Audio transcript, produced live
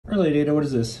Early data, what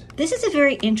is this? This is a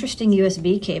very interesting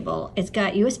USB cable. It's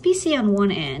got USB-C on one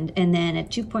end and then a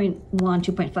 2.1,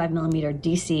 2.5 millimeter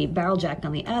DC barrel jack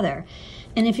on the other.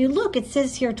 And if you look, it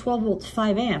says here 12 volts,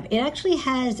 5 amp. It actually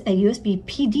has a USB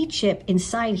PD chip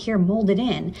inside here molded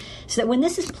in, so that when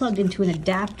this is plugged into an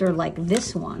adapter like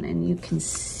this one, and you can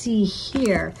see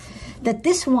here, that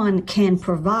this one can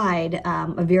provide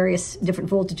various different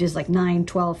voltages like 9,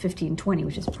 12, 15, 20,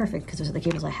 which is perfect because those are the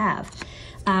cables I have.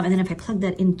 And then if I plug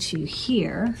that into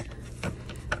here,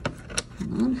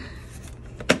 hold on,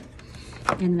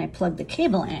 and then I plug the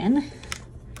cable in,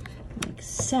 like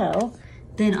so,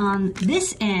 then on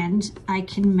this end, I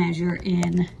can measure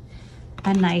in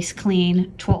a nice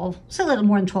clean 12, so a little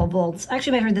more than 12 volts. I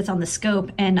actually measured this on the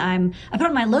scope, and I put it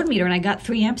on my load meter and I got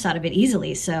 3 amps out of it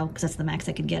easily, so, because that's the max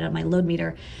I could get on my load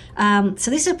meter.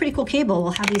 So this is a pretty cool cable.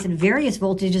 We'll have these in various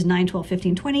voltages, 9, 12,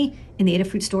 15, 20 in the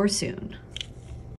Adafruit store soon.